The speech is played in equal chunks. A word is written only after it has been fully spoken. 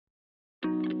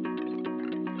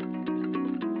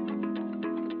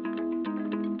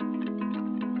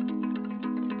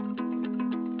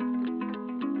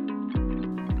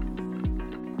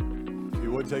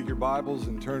would take your Bibles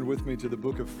and turn with me to the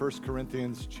book of 1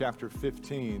 Corinthians chapter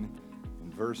 15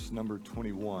 and verse number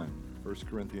 21. 1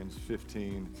 Corinthians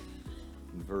 15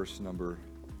 and verse number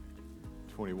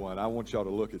 21. I want y'all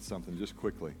to look at something just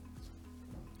quickly.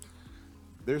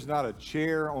 There's not a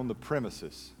chair on the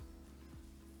premises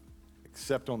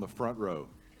except on the front row.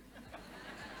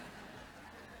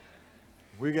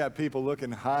 We got people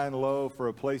looking high and low for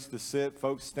a place to sit,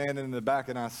 folks standing in the back,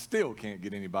 and I still can't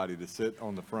get anybody to sit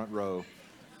on the front row,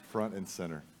 front and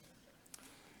center.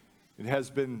 It has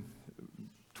been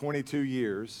 22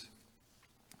 years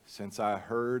since I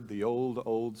heard the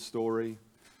old story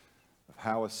of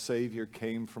how a Savior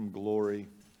came from glory,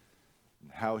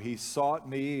 and how He sought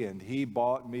me and He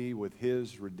bought me with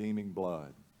His redeeming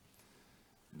blood.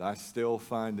 And I still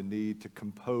find the need to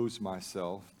compose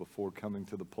myself before coming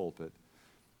to the pulpit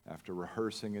after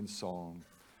rehearsing in song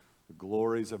the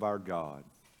glories of our God,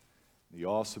 the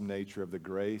awesome nature of the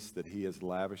grace that He has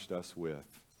lavished us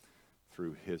with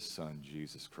through His Son,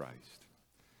 Jesus Christ.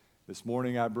 This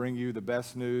morning I bring you the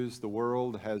best news the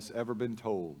world has ever been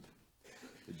told,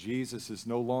 that Jesus is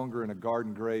no longer in a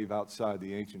garden grave outside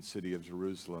the ancient city of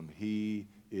Jerusalem. He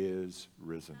is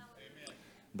risen. Amen.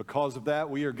 Because of that,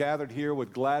 we are gathered here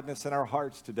with gladness in our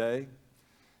hearts today.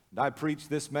 And I preach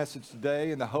this message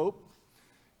today in the hope,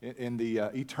 in the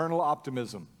eternal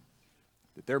optimism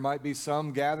that there might be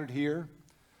some gathered here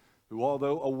who,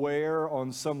 although aware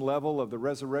on some level of the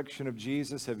resurrection of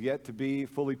Jesus, have yet to be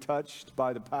fully touched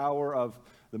by the power of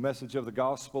the message of the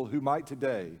gospel, who might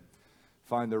today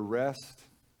find their rest,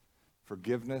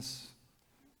 forgiveness,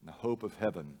 and the hope of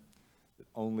heaven that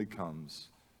only comes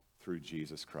through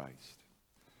Jesus Christ.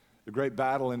 The great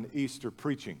battle in Easter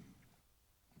preaching,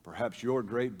 perhaps your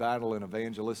great battle in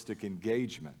evangelistic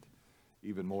engagement,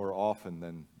 even more often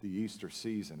than the Easter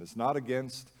season, it's not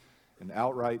against an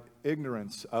outright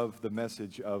ignorance of the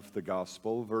message of the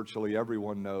gospel. Virtually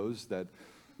everyone knows that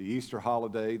the Easter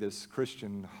holiday, this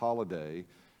Christian holiday,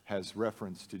 has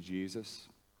reference to Jesus.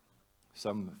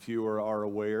 Some fewer are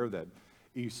aware that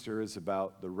Easter is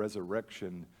about the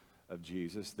resurrection of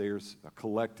Jesus. There's a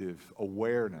collective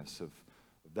awareness of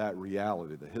that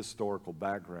reality, the historical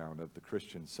background of the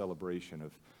Christian celebration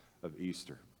of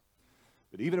Easter.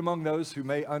 But even among those who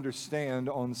may understand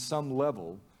on some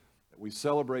level that we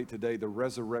celebrate today the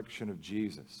resurrection of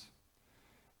Jesus,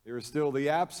 there is still the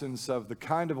absence of the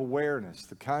kind of awareness,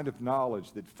 the kind of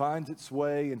knowledge that finds its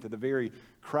way into the very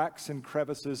cracks and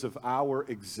crevices of our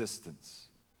existence.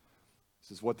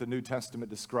 This is what the New Testament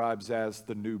describes as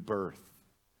the new birth.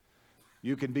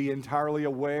 You can be entirely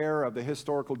aware of the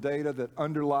historical data that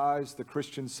underlies the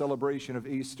Christian celebration of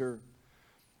Easter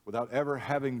without ever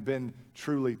having been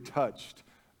truly touched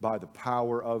by the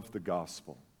power of the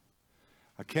gospel.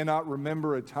 I cannot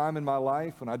remember a time in my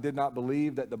life when I did not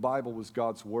believe that the Bible was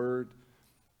God's word.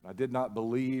 I did not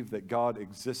believe that God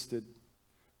existed.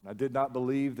 I did not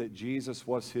believe that Jesus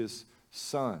was His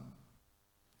Son.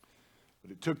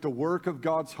 But it took the work of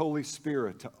God's Holy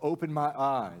Spirit to open my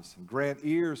eyes and grant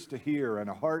ears to hear and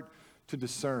a heart to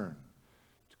discern,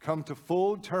 come to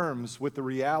full terms with the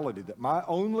reality that my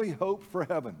only hope for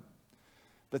heaven,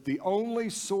 that the only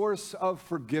source of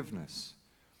forgiveness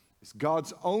is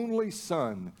God's only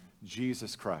Son,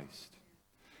 Jesus Christ.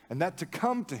 And that to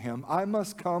come to Him, I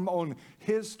must come on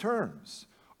His terms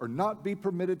or not be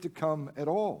permitted to come at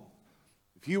all.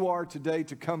 If you are today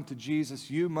to come to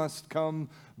Jesus, you must come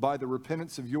by the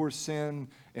repentance of your sin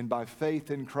and by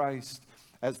faith in Christ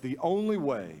as the only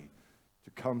way to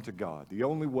come to God, the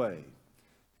only way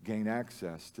gain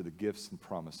access to the gifts and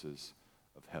promises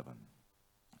of heaven.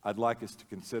 I'd like us to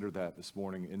consider that this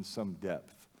morning in some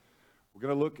depth. We're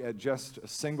going to look at just a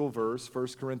single verse, 1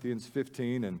 Corinthians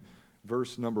 15 and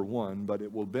verse number 1, but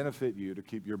it will benefit you to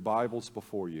keep your Bibles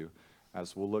before you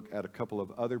as we'll look at a couple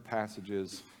of other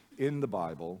passages in the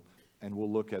Bible, and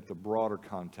we'll look at the broader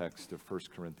context of 1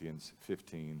 Corinthians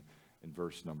 15 and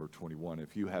verse number 21.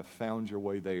 If you have found your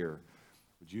way there,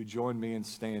 would you join me in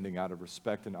standing out of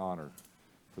respect and honor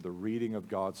for the reading of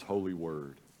God's holy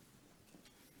word?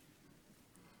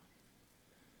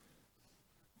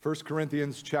 1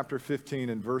 Corinthians chapter 15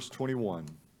 and verse 21.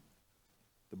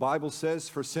 The Bible says,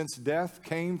 "For since death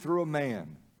came through a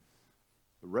man,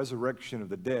 the resurrection of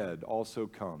the dead also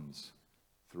comes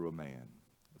through a man."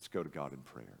 Let's go to God in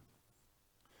prayer.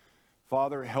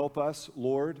 Father, help us,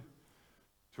 Lord,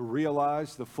 to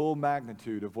realize the full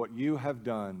magnitude of what you have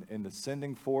done in the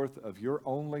sending forth of your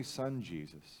only Son,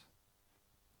 Jesus.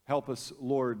 Help us,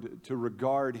 Lord, to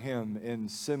regard Him in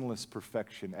sinless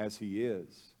perfection as He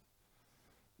is.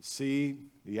 See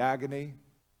the agony,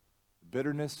 the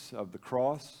bitterness of the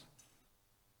cross,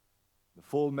 the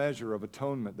full measure of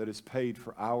atonement that is paid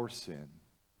for our sin.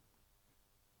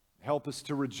 Help us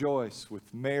to rejoice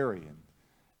with Mary and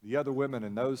the other women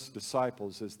and those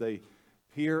disciples as they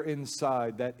peer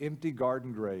inside that empty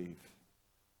garden grave.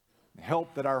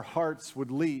 Help that our hearts would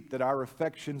leap, that our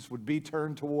affections would be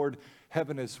turned toward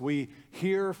heaven as we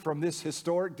hear from this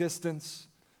historic distance,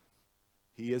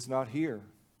 He is not here,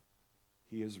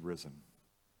 He is risen.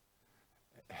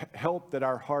 Help that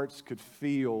our hearts could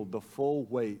feel the full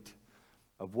weight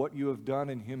of what you have done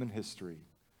in human history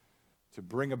to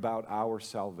bring about our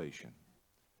salvation.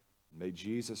 May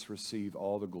Jesus receive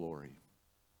all the glory.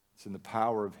 It's in the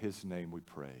power of His name we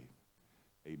pray.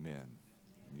 Amen.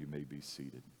 You may be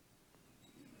seated.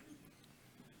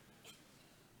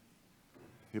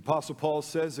 The Apostle Paul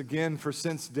says again, for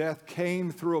since death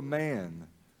came through a man,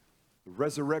 the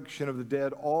resurrection of the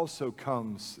dead also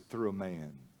comes through a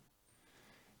man.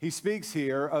 He speaks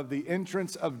here of the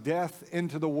entrance of death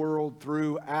into the world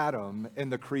through Adam in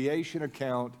the creation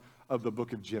account of the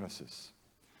book of Genesis.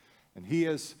 And he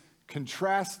is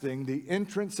contrasting the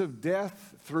entrance of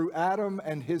death through Adam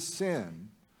and his sin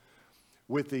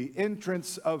with the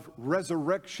entrance of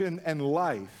resurrection and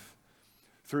life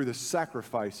through the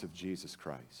sacrifice of Jesus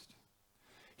Christ.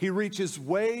 He reaches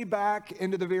way back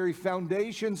into the very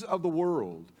foundations of the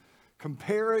world,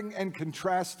 comparing and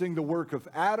contrasting the work of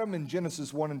Adam in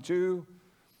Genesis 1 and 2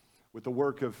 with the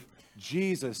work of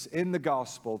Jesus in the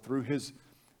gospel through his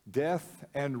death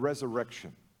and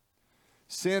resurrection.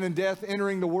 Sin and death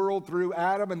entering the world through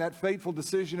Adam and that fateful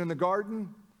decision in the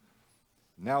garden.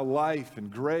 Now life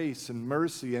and grace and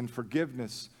mercy and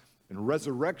forgiveness and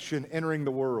resurrection entering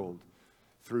the world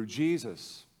through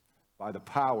Jesus by the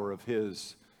power of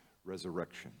his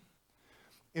resurrection.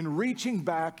 In reaching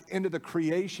back into the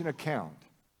creation account,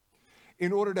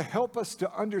 in order to help us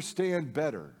to understand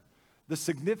better the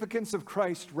significance of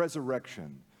Christ's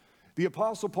resurrection, the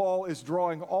Apostle Paul is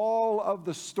drawing all of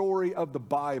the story of the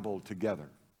Bible together.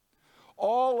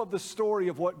 All of the story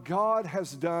of what God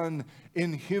has done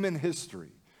in human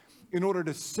history in order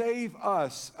to save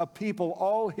us, a people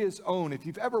all his own. If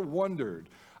you've ever wondered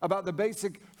about the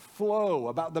basic flow,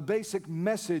 about the basic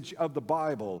message of the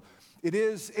Bible, it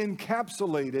is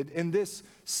encapsulated in this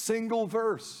single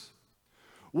verse.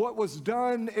 What was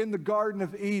done in the Garden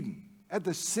of Eden at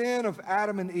the sin of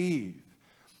Adam and Eve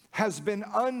has been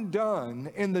undone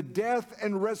in the death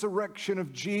and resurrection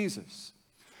of Jesus,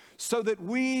 so that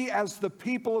we as the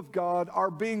people of God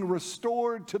are being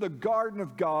restored to the garden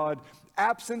of God,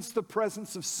 absence the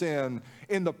presence of sin,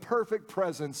 in the perfect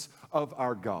presence of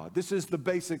our God. This is the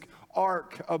basic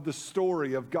arc of the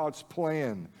story of God's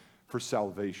plan for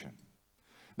salvation.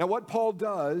 Now, what Paul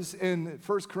does in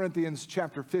 1 Corinthians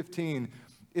chapter 15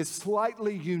 is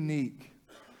slightly unique.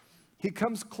 He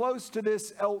comes close to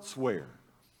this elsewhere,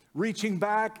 reaching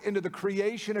back into the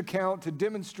creation account to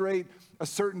demonstrate a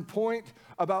certain point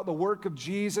about the work of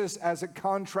Jesus as it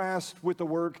contrasts with the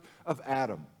work of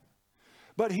Adam.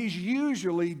 But he's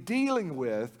usually dealing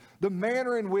with the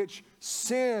manner in which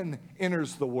sin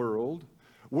enters the world,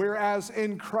 whereas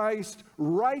in Christ,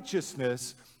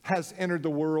 righteousness has entered the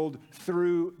world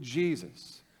through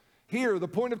Jesus. Here, the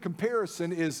point of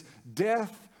comparison is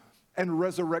death and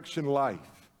resurrection life.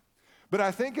 But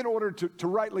I think in order to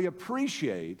rightly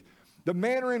appreciate the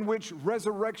manner in which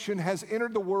resurrection has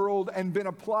entered the world and been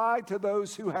applied to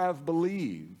those who have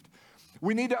believed,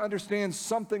 we need to understand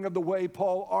something of the way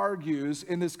Paul argues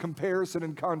in this comparison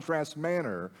and contrast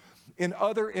manner in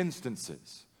other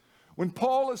instances. When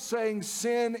Paul is saying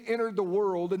sin entered the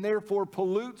world and therefore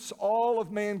pollutes all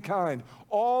of mankind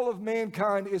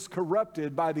is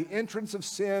corrupted by the entrance of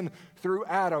sin through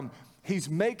Adam, he's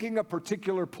making a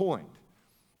particular point.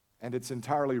 And it's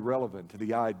entirely relevant to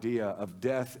the idea of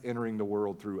death entering the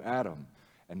world through Adam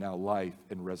and now life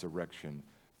and resurrection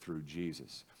through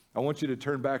Jesus. I want you to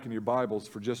turn back in your Bibles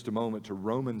for just a moment to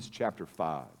Romans chapter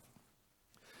 5.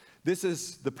 This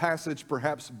is the passage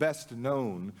perhaps best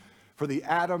known for the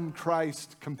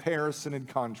Adam-Christ comparison and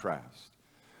contrast.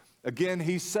 Again,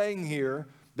 he's saying here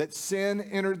that sin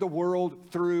entered the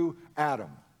world through Adam.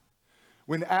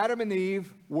 When Adam and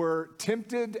Eve were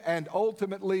tempted and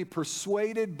ultimately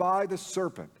persuaded by the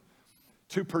serpent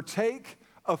to partake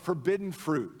of forbidden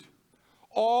fruit,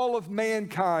 all of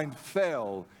mankind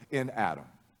fell in Adam.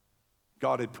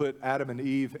 God had put Adam and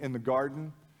Eve in the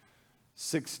garden,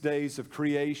 6 days of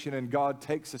creation, and God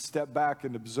takes a step back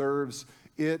and observes,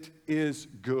 it is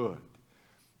good.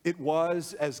 It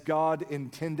was as God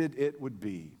intended it would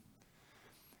be.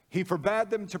 He forbade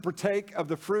them to partake of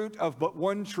the fruit of but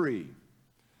one tree,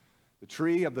 the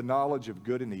tree of the knowledge of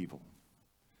good and evil.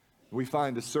 We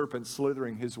find the serpent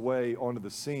slithering his way onto the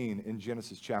scene in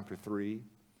Genesis chapter 3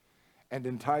 and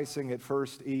enticing at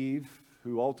first Eve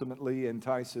who ultimately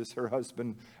entices her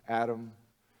husband, Adam,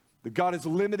 that God is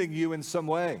limiting you in some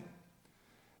way.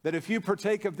 That if you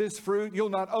partake of this fruit, you'll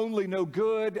not only know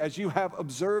good as you have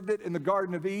observed it in the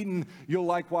Garden of Eden, you'll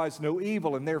likewise know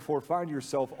evil and therefore find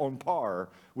yourself on par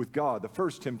with God. The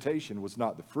first temptation was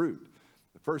not the fruit.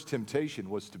 The first temptation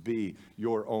was to be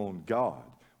your own God,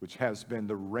 which has been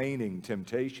the reigning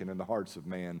temptation in the hearts of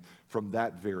man from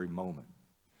that very moment.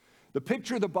 The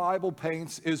picture the Bible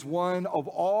paints is one of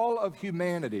all of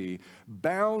humanity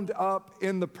bound up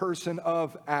in the person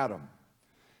of Adam.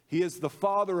 He is the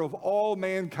father of all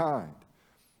mankind.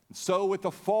 And so with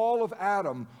the fall of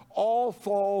Adam, all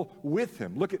fall with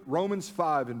him. Look at Romans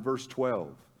 5 and verse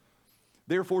 12.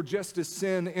 Therefore, just as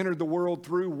sin entered the world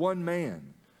through one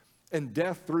man, and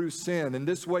death through sin, in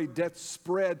this way death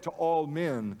spread to all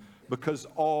men because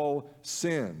all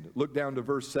sinned. Look down to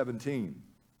verse 17.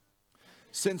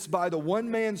 Since by the one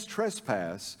man's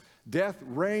trespass, death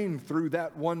reigned through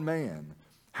that one man,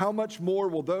 how much more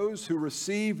will those who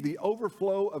receive the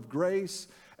overflow of grace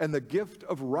and the gift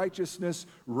of righteousness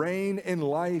reign in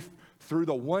life through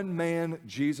the one man,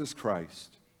 Jesus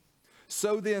Christ?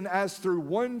 So then, as through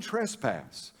one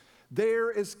trespass,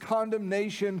 there is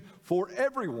condemnation for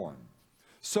everyone,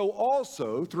 so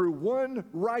also through one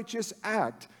righteous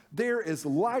act, there is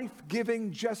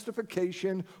life-giving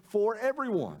justification for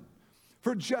everyone.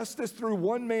 For just as through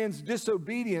one man's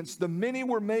disobedience the many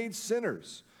were made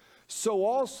sinners, so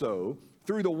also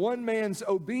through the one man's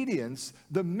obedience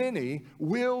the many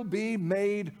will be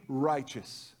made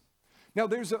righteous. Now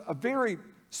there's a very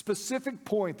specific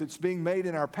point that's being made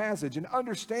in our passage, and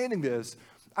understanding this,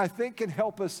 I think, can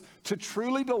help us to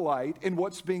truly delight in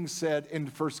what's being said in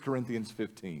 1 Corinthians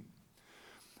 15.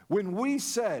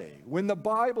 When the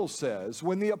Bible says,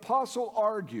 when the apostle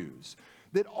argues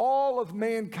that all of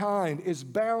mankind is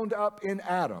bound up in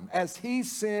Adam, as he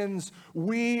sins,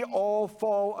 we all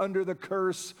fall under the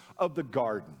curse of the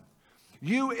garden.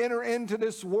 You enter into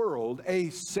this world a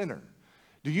sinner.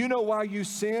 Do you know why you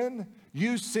sin?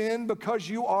 You sin because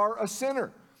you are a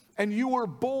sinner. And you were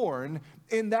born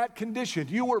in that condition.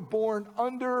 You were born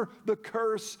under the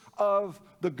curse of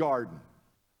the garden.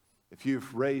 If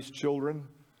you've raised children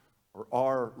or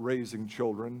are raising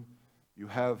children, you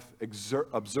have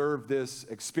observed this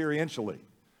experientially.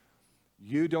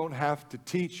 You don't have to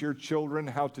teach your children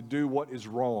how to do what is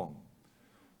wrong.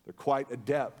 They're quite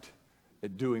adept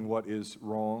at doing what is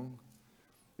wrong.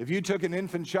 If you took an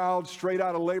infant child straight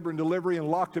out of labor and delivery and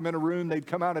locked them in a room, they'd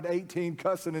come out at 18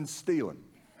 cussing and stealing.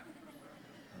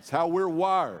 That's how we're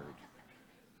wired.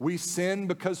 We sin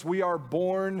because we are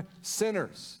born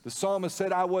sinners. The psalmist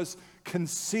said, I was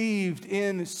conceived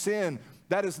in sin.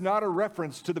 That is not a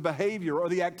reference to the behavior or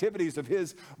the activities of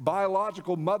his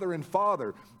biological mother and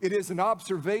father. It is an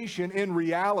observation in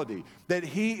reality that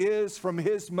he is, from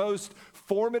his most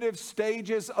formative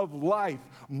stages of life,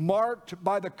 marked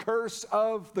by the curse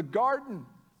of the garden.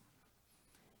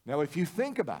 Now, if you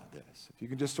think about this, if you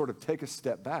can just sort of take a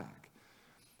step back,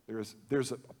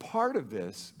 there's a part of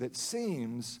this that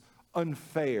seems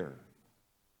unfair.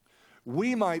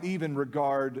 We might even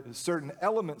regard certain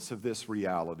elements of this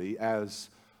reality as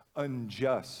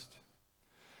unjust.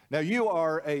 Now, you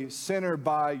are a sinner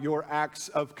by your acts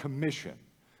of commission.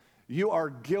 You are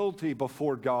guilty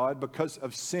before God because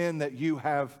of sin that you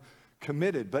have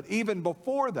committed. But even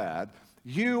before that,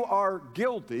 you are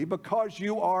guilty because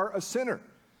you are a sinner.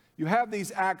 You have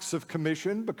these acts of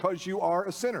commission because you are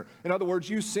a sinner. In other words,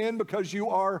 you sin because you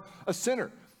are a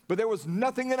sinner. But there was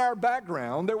nothing in our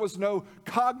background, there was no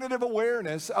cognitive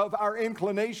awareness of our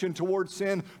inclination towards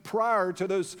sin prior to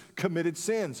those committed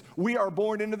sins. We are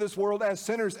born into this world as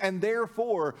sinners and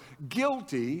therefore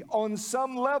guilty on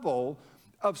some level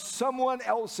of someone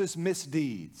else's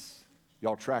misdeeds.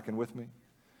 Y'all tracking with me?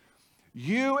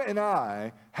 You and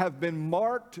I have been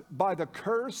marked by the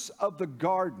curse of the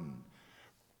garden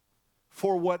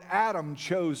for what Adam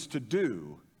chose to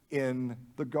do in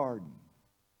the garden.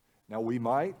 Now, we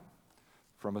might,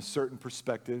 from a certain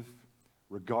perspective,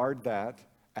 regard that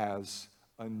as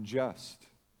unjust.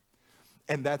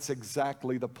 And that's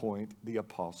exactly the point the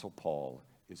Apostle Paul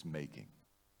is making.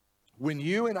 When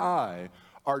you and I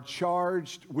are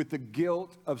charged with the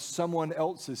guilt of someone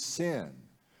else's sin,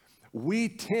 we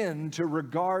tend to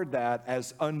regard that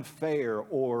as unfair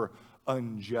or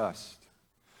unjust.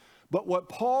 But what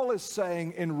Paul is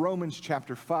saying in Romans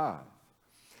chapter 5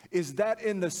 is that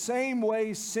in the same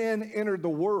way sin entered the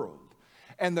world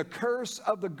and the curse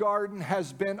of the garden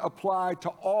has been applied to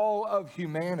all of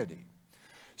humanity,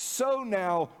 so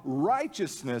now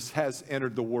righteousness has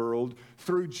entered the world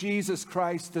through Jesus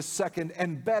Christ, the second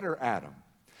and better Adam.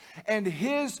 and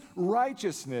his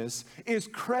righteousness is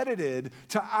credited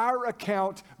to our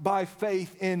account by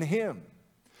faith in him.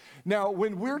 Now,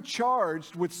 when we're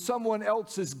charged with someone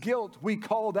else's guilt, we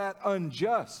call that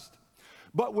unjust.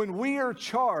 But when we are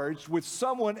charged with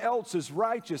someone else's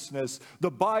righteousness,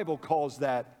 the Bible calls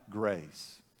that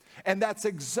grace. And that's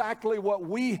exactly what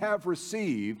we have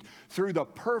received through the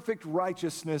perfect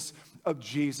righteousness of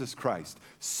Jesus Christ.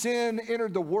 Sin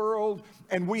entered the world,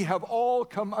 and we have all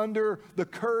come under the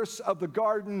curse of the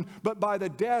garden, but by the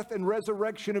death and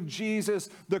resurrection of Jesus,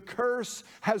 the curse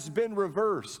has been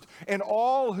reversed, and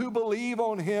all who believe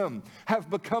on him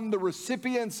have become the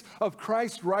recipients of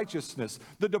Christ's righteousness.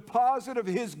 The deposit of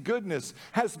his goodness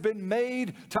has been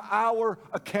made to our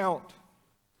account.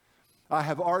 I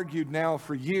have argued now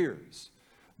for years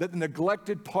that the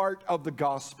neglected part of the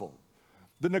gospel,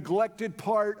 the neglected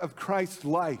part of Christ's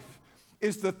life,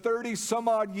 is the 30 some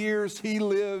odd years he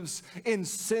lives in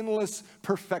sinless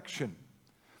perfection.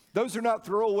 Those are not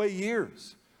throwaway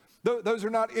years. Those are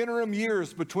not interim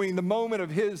years between the moment of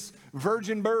his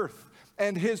virgin birth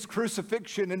and his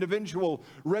crucifixion and eventual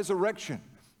resurrection.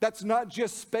 That's not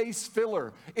just space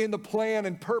filler in the plan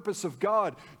and purpose of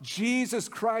God. Jesus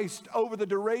Christ, over the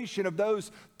duration of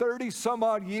those 30 some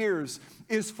odd years,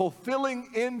 is fulfilling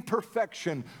in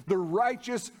perfection the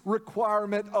righteous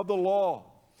requirement of the law.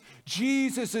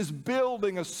 Jesus is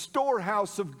building a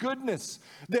storehouse of goodness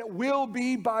that will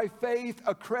be by faith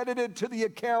accredited to the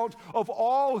account of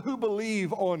all who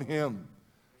believe on him.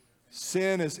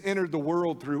 Sin has entered the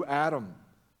world through Adam,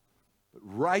 but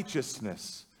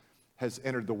righteousness has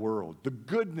entered the world. The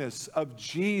goodness of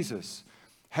Jesus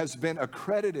has been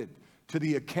accredited to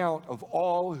the account of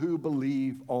all who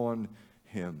believe on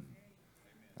him.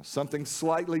 Now, something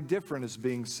slightly different is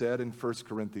being said in 1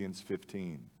 Corinthians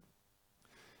 15.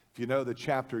 If you know the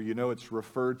chapter, you know it's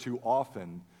referred to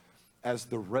often as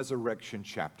the resurrection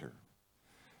chapter.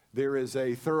 There is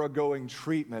a thoroughgoing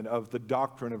treatment of the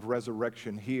doctrine of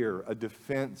resurrection here, a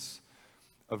defense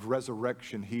of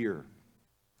resurrection here.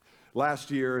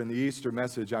 Last year in the Easter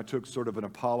message, I took sort of an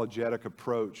apologetic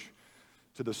approach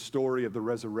to the story of the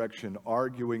resurrection,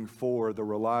 arguing for the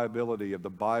reliability of the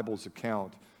Bible's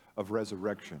account of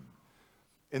resurrection.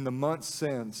 In the months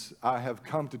since, I have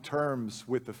come to terms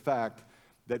with the fact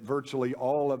that virtually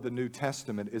all of the New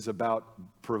Testament is about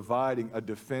providing a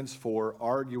defense for,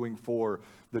 arguing for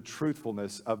the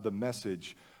truthfulness of the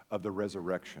message of the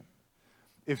resurrection.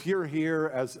 If you're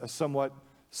here as a somewhat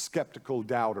skeptical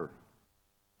doubter,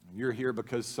 you're here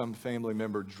because some family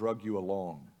member drug you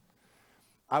along,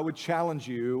 I would challenge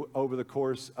you over the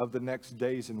course of the next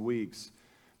days and weeks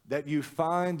that you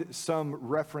find some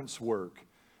reference work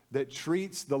that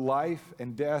treats the life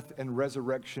and death and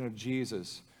resurrection of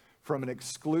Jesus from an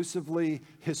exclusively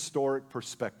historic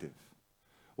perspective.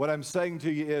 What I'm saying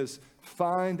to you is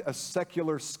find a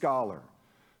secular scholar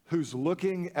who's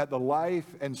looking at the life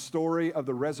and story of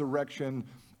the resurrection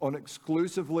on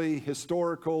exclusively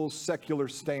historical, secular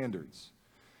standards,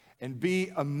 and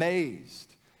be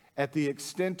amazed at the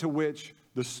extent to which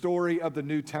the story of the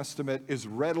New Testament is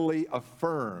readily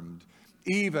affirmed,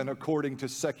 even according to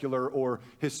secular or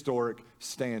historic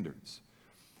standards.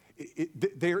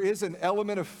 There is an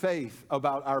element of faith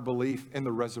about our belief in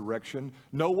the resurrection.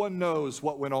 No one knows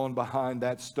what went on behind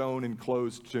that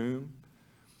stone-enclosed tomb,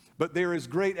 but there is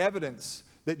great evidence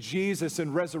that Jesus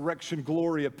in resurrection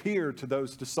glory appeared to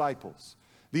those disciples.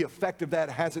 The effect of that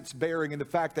has its bearing in the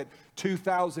fact that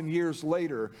 2,000 years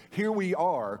later, here we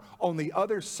are on the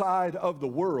other side of the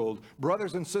world,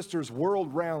 brothers and sisters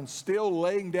world round, still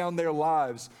laying down their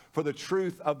lives for the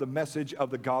truth of the message of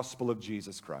the gospel of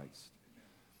Jesus Christ.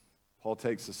 Paul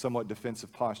takes a somewhat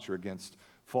defensive posture against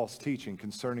false teaching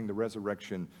concerning the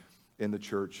resurrection in the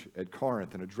church at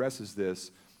Corinth and addresses this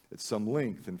at some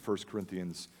length in 1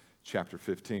 Corinthians chapter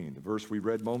 15. The verse we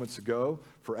read moments ago,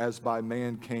 for as by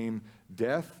man came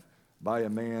death, by a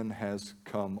man has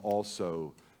come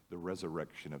also the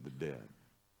resurrection of the dead.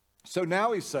 So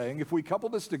now he's saying, if we couple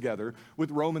this together with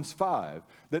Romans 5,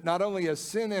 that not only has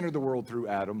sin entered the world through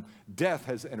Adam, death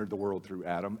has entered the world through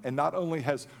Adam, and not only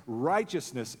has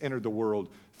righteousness entered the world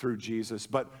through Jesus,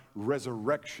 but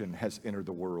resurrection has entered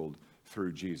the world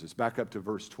through Jesus. Back up to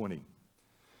verse 20.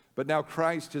 But now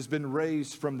Christ has been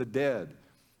raised from the dead,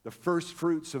 the first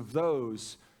fruits of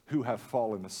those who have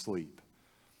fallen asleep.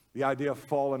 The idea of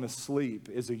fallen asleep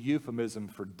is a euphemism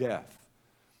for death.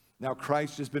 Now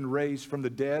Christ has been raised from the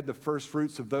dead, the first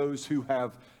fruits of those who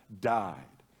have died.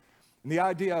 And the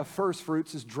idea of first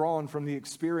fruits is drawn from the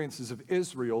experiences of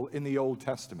Israel in the Old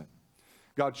Testament.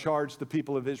 God charged the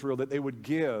people of Israel that they would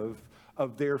give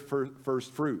of their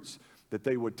first fruits, that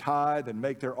they would tithe and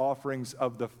make their offerings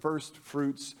of the first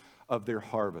fruits of their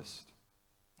harvest.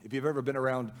 If you've ever been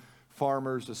around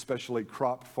farmers, especially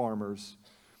crop farmers,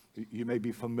 you may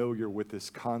be familiar with this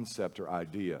concept or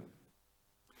idea.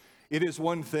 It is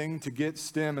one thing to get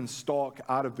stem and stalk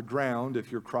out of the ground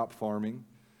if you're crop farming.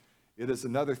 It is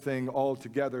another thing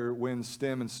altogether when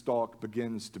stem and stalk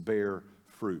begins to bear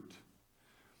fruit.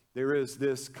 There is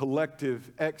this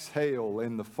collective exhale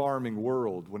in the farming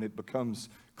world when it becomes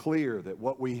clear that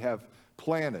what we have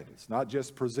planted, it's not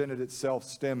just presented itself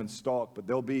stem and stalk, but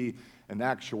there'll be an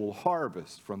actual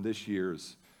harvest from this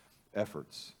year's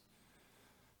efforts.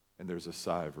 And there's a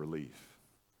sigh of relief.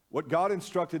 What God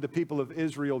instructed the people of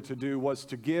Israel to do was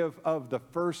to give of the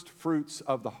first fruits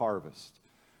of the harvest.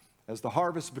 As the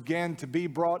harvest began to be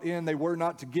brought in, they were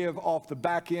not to give off the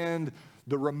back end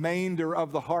the remainder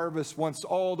of the harvest. Once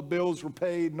all the bills were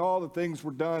paid and all the things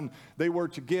were done, they were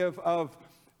to give of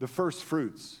the first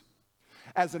fruits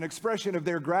as an expression of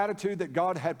their gratitude that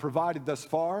God had provided thus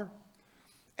far,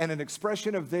 and an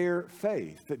expression of their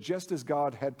faith that just as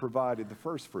God had provided the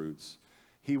first fruits,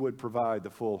 He would provide the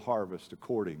full harvest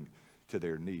according to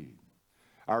their need.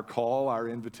 Our call, our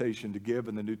invitation to give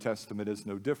in the New Testament is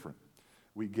no different.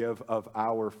 We give of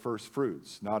our first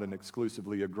fruits, not an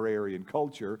exclusively agrarian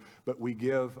culture, but we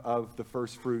give of the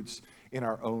first fruits in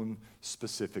our own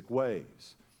specific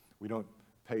ways. We don't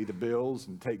pay the bills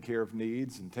and take care of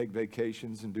needs and take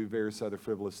vacations and do various other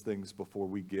frivolous things before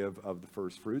we give of the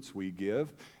first fruits. We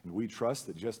give, and we trust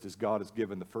that just as God has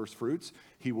given the first fruits,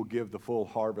 He will give the full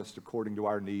harvest according to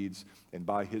our needs and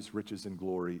by His riches and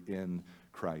glory in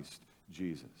Christ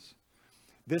Jesus.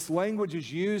 This language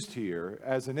is used here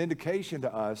as an indication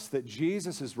to us that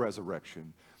Jesus'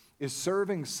 resurrection is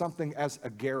serving something as a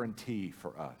guarantee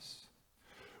for us.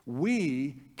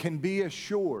 We can be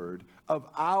assured of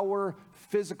our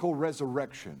physical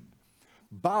resurrection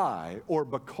by or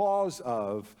because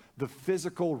of the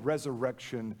physical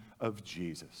resurrection of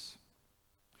Jesus.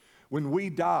 When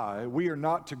we die, we are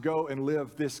not to go and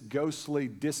live this ghostly,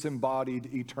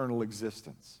 disembodied, eternal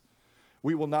existence.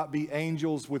 We will not be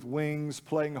angels with wings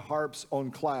playing harps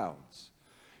on clouds.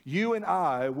 You and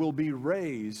I will be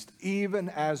raised even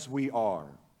as we are.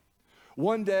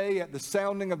 One day, at the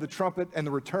sounding of the trumpet and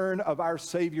the return of our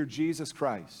Savior Jesus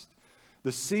Christ,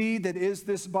 the seed that is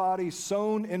this body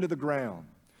sown into the ground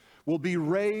will be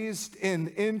raised in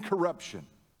incorruption.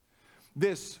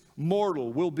 This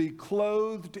mortal will be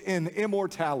clothed in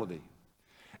immortality,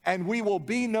 and we will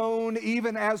be known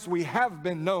even as we have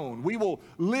been known. We will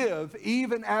live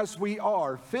even as we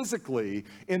are physically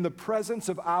in the presence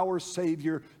of our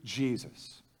Savior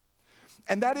Jesus.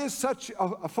 And that is such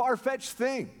a far-fetched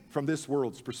thing from this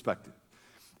world's perspective.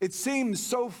 It seems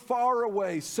so far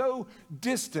away, so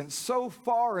distant, so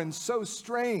far and so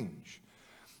strange.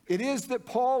 It is that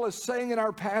Paul is saying in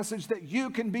our passage that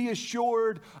you can be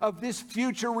assured of this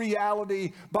future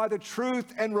reality by the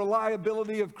truth and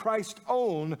reliability of Christ's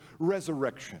own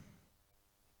resurrection.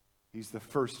 He's the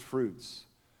first fruits,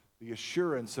 the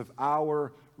assurance of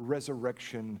our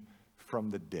resurrection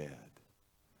from the dead.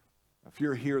 If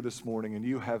you're here this morning and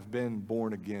you have been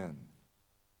born again,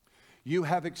 you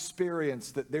have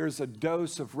experienced that there's a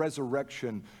dose of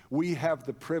resurrection we have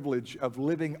the privilege of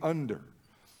living under,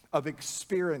 of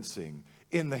experiencing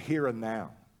in the here and now.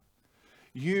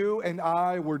 You and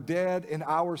I were dead in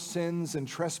our sins and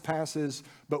trespasses,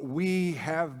 but we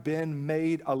have been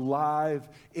made alive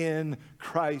in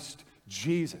Christ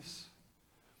Jesus.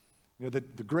 You know,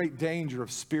 the great danger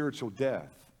of spiritual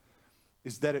death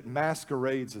is that it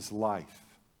masquerades as life.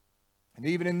 And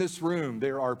even in this room,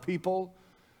 there are people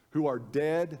who are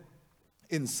dead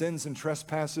in sins and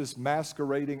trespasses,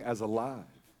 masquerading as alive.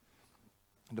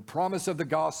 And the promise of the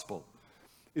gospel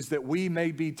is that we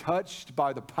may be touched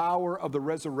by the power of the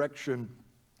resurrection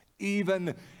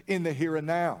even in the here and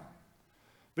now.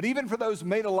 But even for those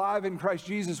made alive in Christ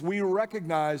Jesus, we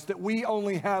recognize that we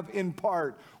only have in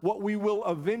part what we will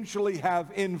eventually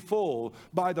have in full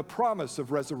by the promise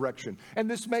of resurrection. And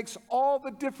this makes all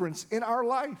the difference in our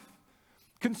life.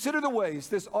 Consider the ways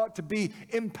this ought to be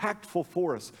impactful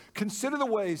for us. Consider the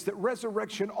ways that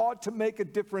resurrection ought to make a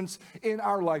difference in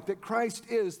our life, that Christ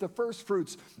is the first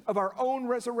fruits of our own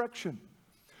resurrection.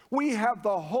 We have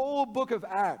the whole book of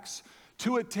Acts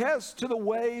to attest to the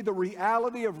way the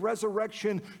reality of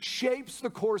resurrection shapes the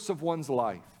course of one's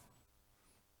life.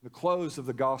 The close of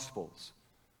the Gospels,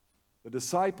 the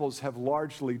disciples have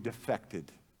largely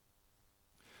defected.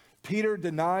 Peter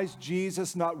denies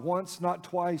Jesus not once, not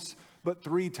twice, but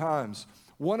 3 times.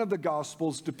 One of the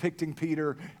Gospels depicting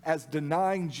Peter as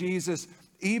denying Jesus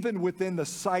even within the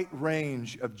sight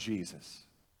range of Jesus.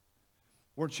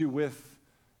 Weren't you with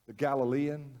the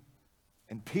Galilean?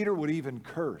 And Peter would even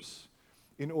curse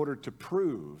in order to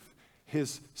prove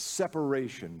his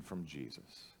separation from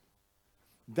Jesus,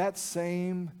 that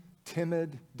same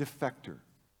timid defector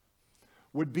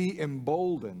would be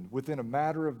emboldened within a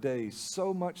matter of days,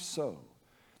 so much so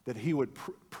that he would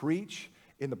preach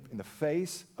in the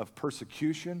face of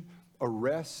persecution,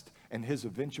 arrest, and his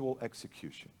eventual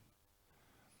execution.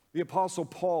 The Apostle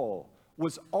Paul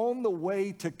was on the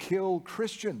way to kill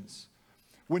Christians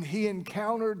when he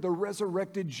encountered the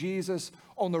resurrected Jesus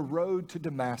on the road to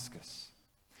Damascus.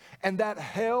 And that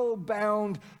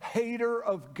hell-bound hater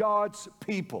of God's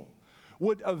people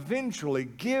would eventually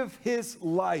give his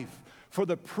life for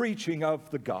the preaching of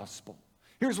the gospel.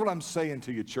 Here's what I'm saying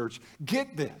to you, church.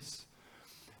 Get this.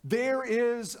 There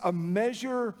is a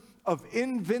measure of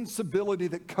invincibility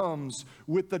that comes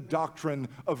with the doctrine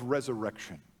of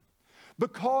resurrection.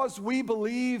 Because we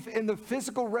believe in the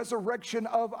physical resurrection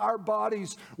of our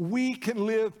bodies, we can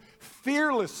live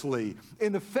fearlessly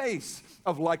in the face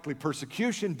of likely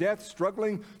persecution, death,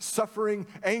 struggling, suffering,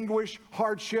 anguish,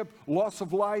 hardship, loss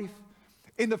of life.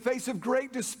 In the face of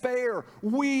great despair,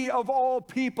 we of all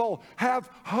people have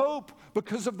hope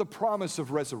because of the promise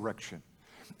of resurrection.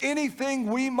 Anything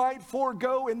we might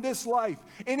forego in this life,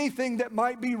 anything that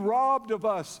might be robbed of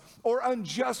us or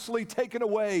unjustly taken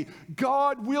away,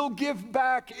 God will give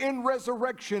back in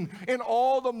resurrection, and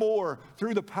all the more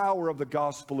through the power of the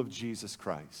gospel of Jesus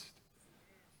Christ.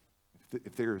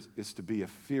 If there is to be a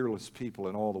fearless people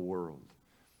in all the world,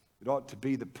 it ought to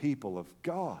be the people of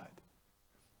God.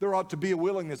 There ought to be a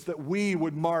willingness that we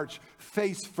would march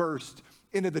face first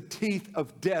into the teeth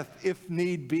of death if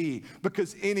need be,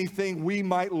 because anything we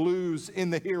might lose in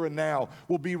the here and now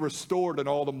will be restored, and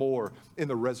all the more in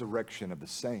the resurrection of the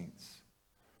saints.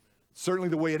 Certainly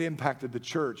the way it impacted the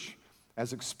church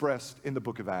as expressed in the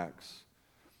book of Acts.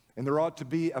 And there ought to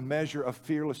be a measure of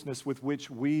fearlessness with which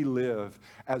we live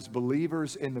as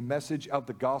believers in the message of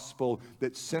the gospel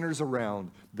that centers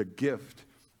around the gift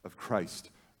of Christ's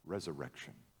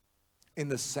resurrection. In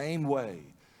the same way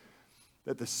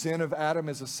that the sin of Adam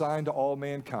is assigned to all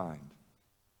mankind,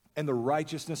 and the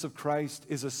righteousness of Christ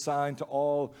is assigned to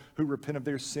all who repent of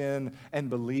their sin and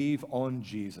believe on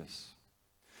Jesus,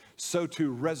 so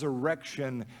too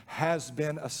resurrection has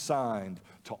been assigned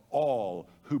to all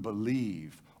who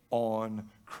believe on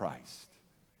Christ.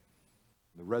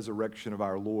 The resurrection of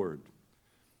our Lord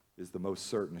is the most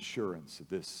certain assurance of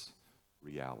this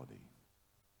reality.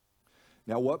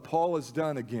 Now, what Paul has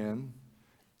done again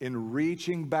in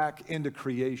reaching back into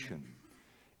creation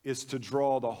is to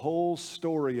draw the whole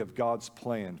story of God's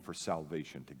plan for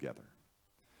salvation together.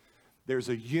 There's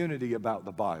a unity about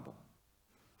the Bible.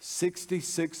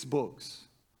 66 books,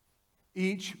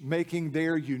 each making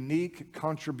their unique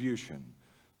contribution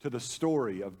to the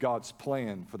story of God's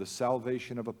plan for the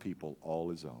salvation of a people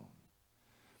all his own.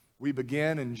 We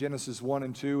begin in Genesis 1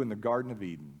 and 2 in the Garden of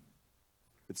Eden.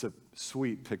 It's a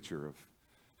sweet picture of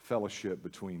fellowship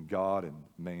between God and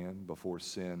man before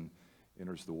sin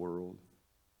enters the world.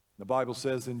 The Bible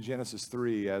says in Genesis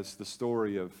 3, as the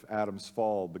story of Adam's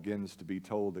fall begins to be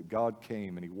told, that God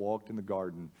came and he walked in the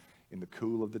garden in the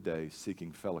cool of the day,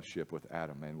 seeking fellowship with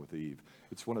Adam and with Eve.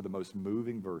 It's one of the most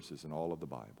moving verses in all of the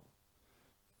Bible.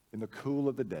 In the cool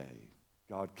of the day,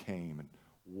 God came and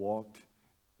walked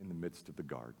in the midst of the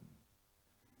garden.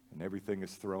 And everything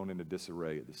is thrown into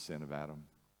disarray at the sin of Adam.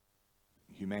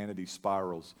 Humanity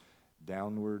spirals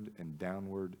downward and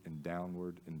downward and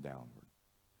downward and downward.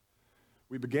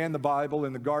 We began the Bible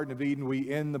in the Garden of Eden. We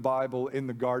end the Bible in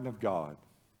the Garden of God.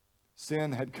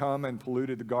 Sin had come and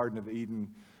polluted the Garden of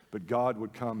Eden, but God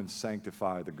would come and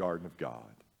sanctify the Garden of God.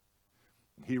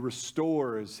 He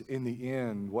restores in the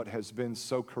end what has been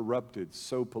so corrupted,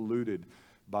 so polluted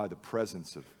by the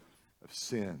presence of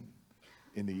sin.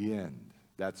 In the end,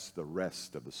 that's the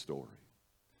rest of the story.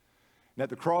 And at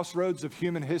the crossroads of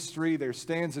human history, there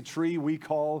stands a tree we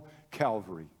call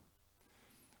Calvary,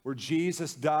 where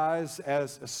Jesus dies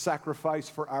as a sacrifice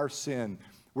for our sin,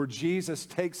 where Jesus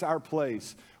takes our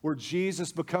place, where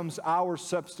Jesus becomes our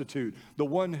substitute. The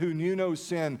one who knew no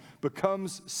sin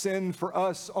becomes sin for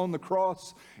us on the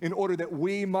cross in order that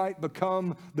we might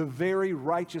become the very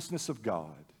righteousness of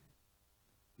God.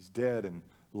 His dead and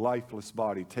lifeless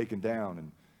body taken down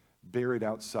and buried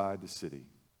outside the city.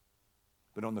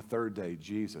 But on the third day,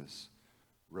 Jesus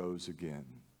rose again.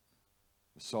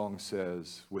 The song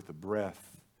says, with a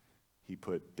breath, he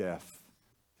put death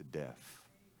to death.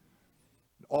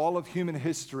 All of human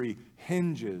history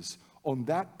hinges on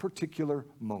that particular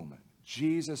moment.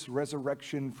 Jesus'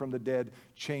 resurrection from the dead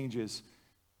changes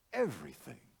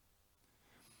everything.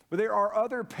 But there are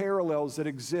other parallels that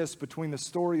exist between the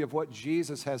story of what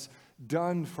Jesus has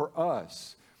done for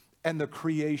us and the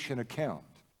creation account.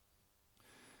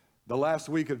 The last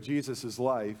week of Jesus'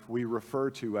 life we refer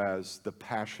to as the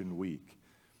Passion Week.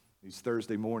 These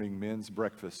Thursday morning men's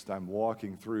breakfast, I'm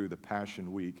walking through the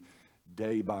Passion Week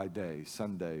day by day,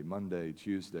 Sunday, Monday,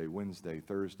 Tuesday, Wednesday,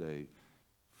 Thursday,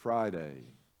 Friday.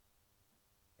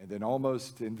 And then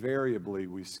almost invariably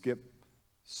we skip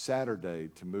Saturday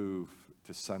to move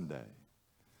to Sunday.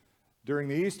 During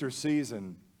the Easter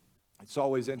season, it's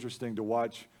always interesting to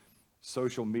watch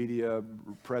social media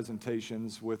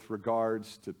presentations with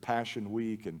regards to Passion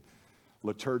Week and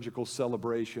liturgical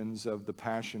celebrations of the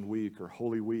Passion Week, or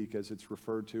Holy Week as it's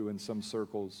referred to in some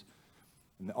circles.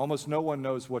 And almost no one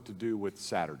knows what to do with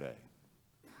Saturday.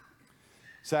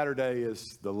 Saturday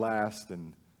is the last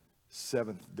and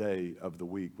seventh day of the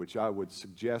week, which I would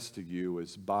suggest to you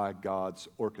is by God's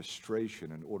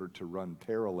orchestration in order to run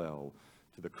parallel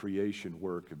to the creation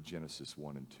work of Genesis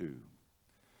 1 and 2.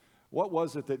 What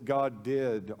was it that God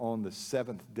did on the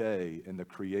seventh day in the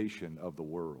creation of the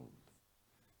world?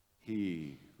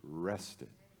 He rested.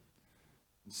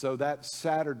 And so that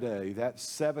Saturday, that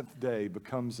seventh day,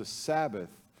 becomes a Sabbath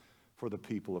for the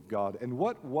people of God. And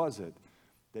what was it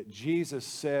that Jesus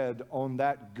said on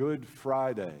that Good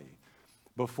Friday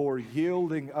before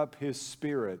yielding up his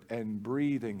spirit and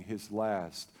breathing his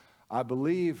last? I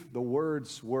believe the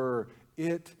words were,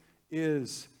 "It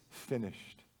is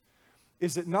finished."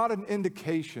 Is it not an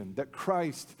indication that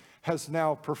Christ has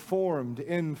now performed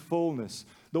in fullness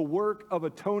the work of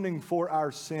atoning for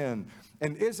our sin?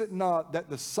 And is it not that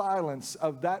the silence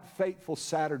of that fateful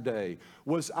Saturday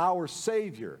was our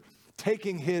Savior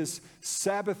taking his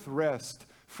Sabbath rest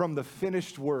from the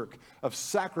finished work of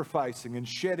sacrificing and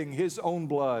shedding his own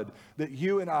blood that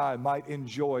you and I might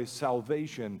enjoy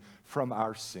salvation from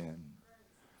our sin?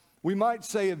 We might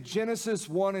say of Genesis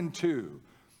 1 and 2,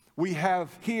 we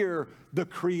have here the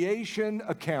creation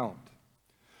account.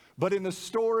 But in the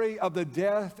story of the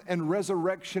death and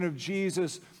resurrection of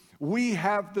Jesus, we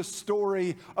have the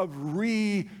story of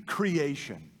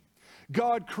recreation.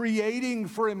 God creating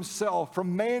for himself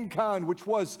from mankind, which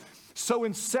was so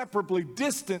inseparably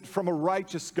distant from a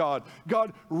righteous God.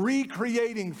 God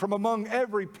recreating from among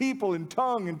every people and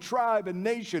tongue and tribe and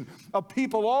nation, a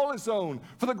people all his own,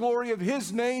 for the glory of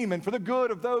his name and for the good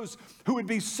of those who would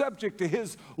be subject to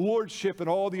his lordship in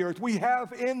all the earth. We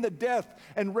have in the death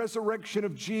and resurrection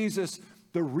of Jesus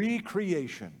the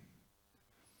recreation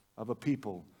of a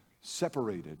people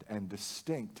separated and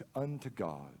distinct unto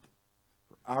God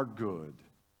for our good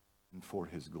and for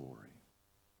his glory.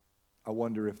 I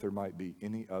wonder if there might be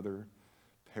any other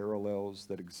parallels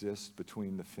that exist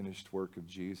between the finished work of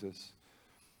Jesus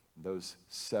and those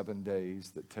 7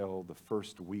 days that tell the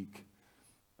first week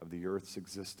of the earth's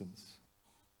existence.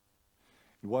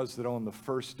 It was that on the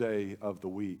first day of the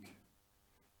week,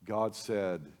 God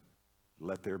said,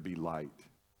 "Let there be light."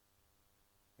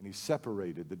 And he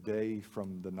separated the day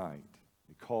from the night.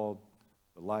 He called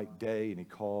the light day and he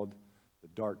called the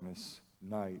darkness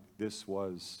night. This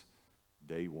was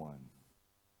day one.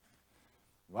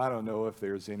 Well, I don't know if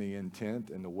there's any intent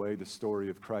in the way the story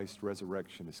of Christ's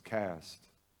resurrection is cast,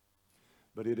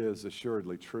 but it is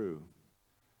assuredly true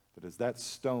that as that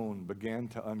stone began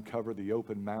to uncover the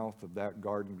open mouth of that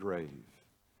garden grave,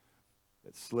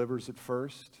 that slivers at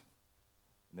first,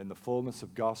 and then the fullness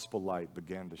of gospel light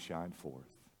began to shine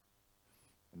forth.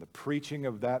 And the preaching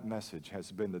of that message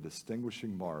has been the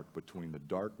distinguishing mark between the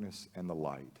darkness and the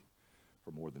light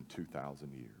for more than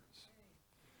 2,000 years.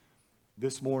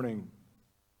 This morning,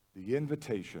 the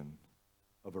invitation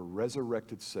of a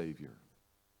resurrected Savior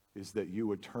is that you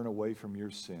would turn away from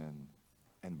your sin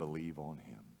and believe on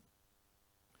him.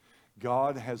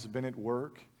 God has been at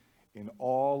work in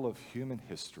all of human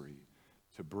history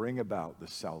to bring about the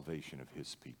salvation of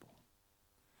his people.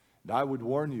 And I would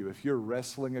warn you, if you're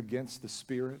wrestling against the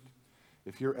Spirit,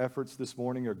 if your efforts this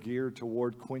morning are geared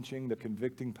toward quenching the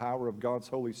convicting power of God's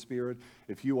Holy Spirit,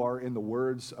 if you are, in the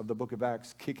words of the book of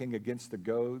Acts, kicking against the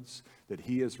goads, that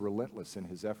he is relentless in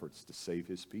his efforts to save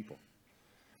his people.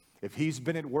 If he's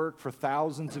been at work for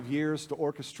thousands of years to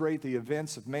orchestrate the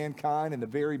events of mankind and the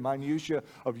very minutiae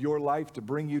of your life to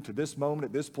bring you to this moment,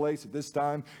 at this place, at this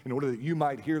time, in order that you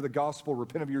might hear the gospel,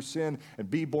 repent of your sin,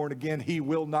 and be born again, he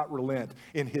will not relent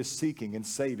in his seeking and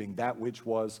saving that which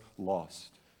was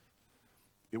lost.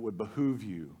 It would behoove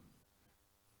you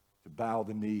to bow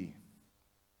the knee,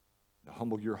 to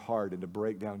humble your heart, and to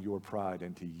break down your pride,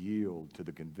 and to yield to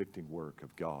the convicting work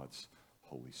of God's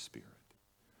Holy Spirit.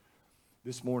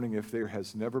 This morning, if there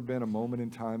has never been a moment in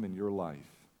time in your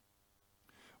life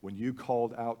when you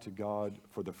called out to God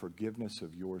for the forgiveness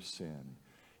of your sin,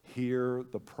 hear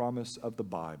the promise of the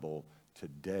Bible: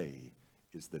 today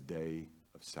is the day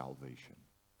of salvation.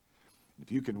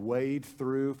 If you can wade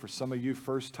through, for some of you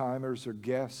first-timers or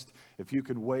guests, if you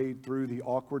can wade through the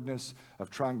awkwardness of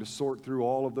trying to sort through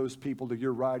all of those people to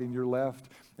your right and your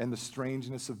left, and the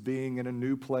strangeness of being in a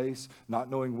new place, not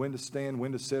knowing when to stand,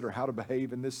 when to sit, or how to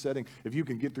behave in this setting, if you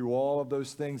can get through all of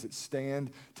those things that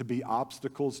stand to be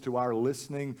obstacles to our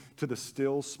listening to the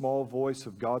still small voice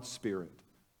of God's Spirit,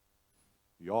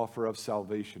 the offer of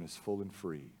salvation is full and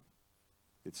free.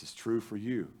 It's as true for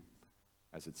you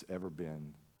as it's ever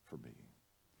been for me.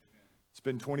 It's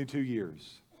been 22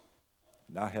 years,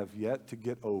 and I have yet to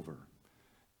get over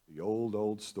the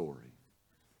old story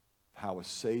of how a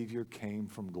Savior came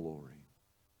from glory,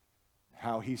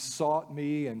 how he sought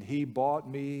me and he bought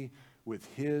me with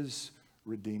his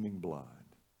redeeming blood.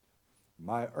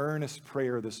 My earnest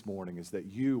prayer this morning is that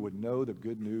you would know the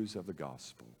good news of the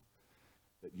gospel,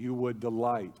 that you would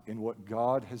delight in what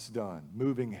God has done,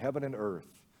 moving heaven and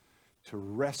earth to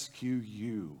rescue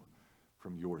you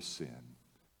from your sin.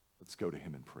 Let's go to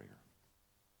him in prayer.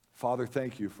 Father,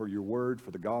 thank you for your word,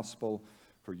 for the gospel,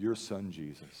 for your son,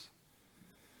 Jesus.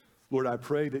 Lord, I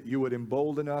pray that you would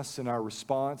embolden us in our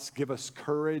response, give us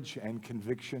courage and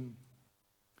conviction.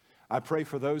 I pray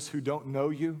for those who don't know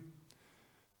you,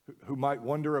 who might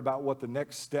wonder about what the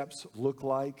next steps look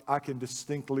like. I can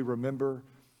distinctly remember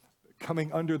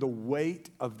coming under the weight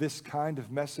of this kind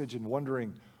of message and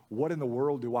wondering, what in the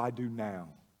world do I do now?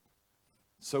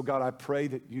 So God, I pray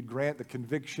that you'd grant the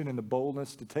conviction and the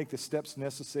boldness to take the steps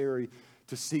necessary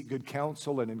to seek good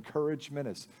counsel and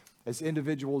encouragement as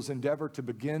individuals endeavor to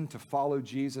begin to follow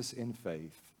Jesus in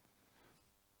faith.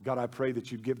 God, I pray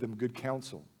that you'd give them good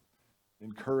counsel,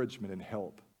 encouragement, and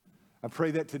help. I pray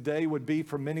that today would be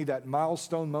for many that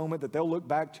milestone moment that they'll look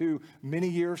back to many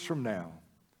years from now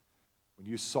when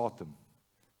you sought them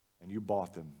and you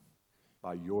bought them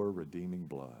by your redeeming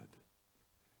blood.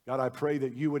 God, I pray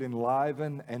that you would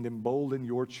enliven and embolden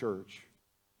your church,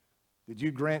 that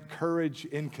you grant courage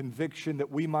in conviction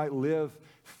that we might live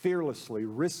fearlessly,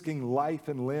 risking life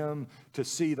and limb to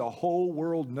see the whole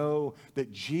world know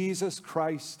that Jesus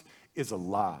Christ is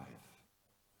alive.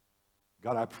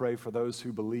 God, I pray for those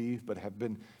who believe but have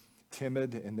been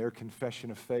timid in their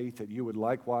confession of faith, that you would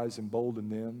likewise embolden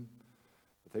them,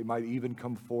 that they might even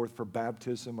come forth for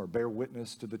baptism or bear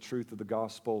witness to the truth of the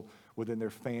gospel within their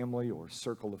family or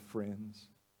circle of friends.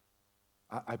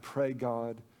 I pray,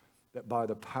 God, that by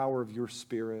the power of your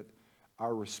Spirit,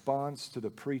 our response to the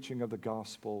preaching of the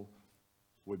gospel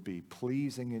would be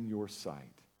pleasing in your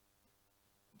sight,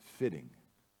 fitting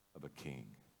of a king.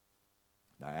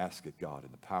 And I ask it, God,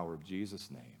 in the power of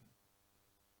Jesus' name,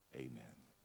 amen.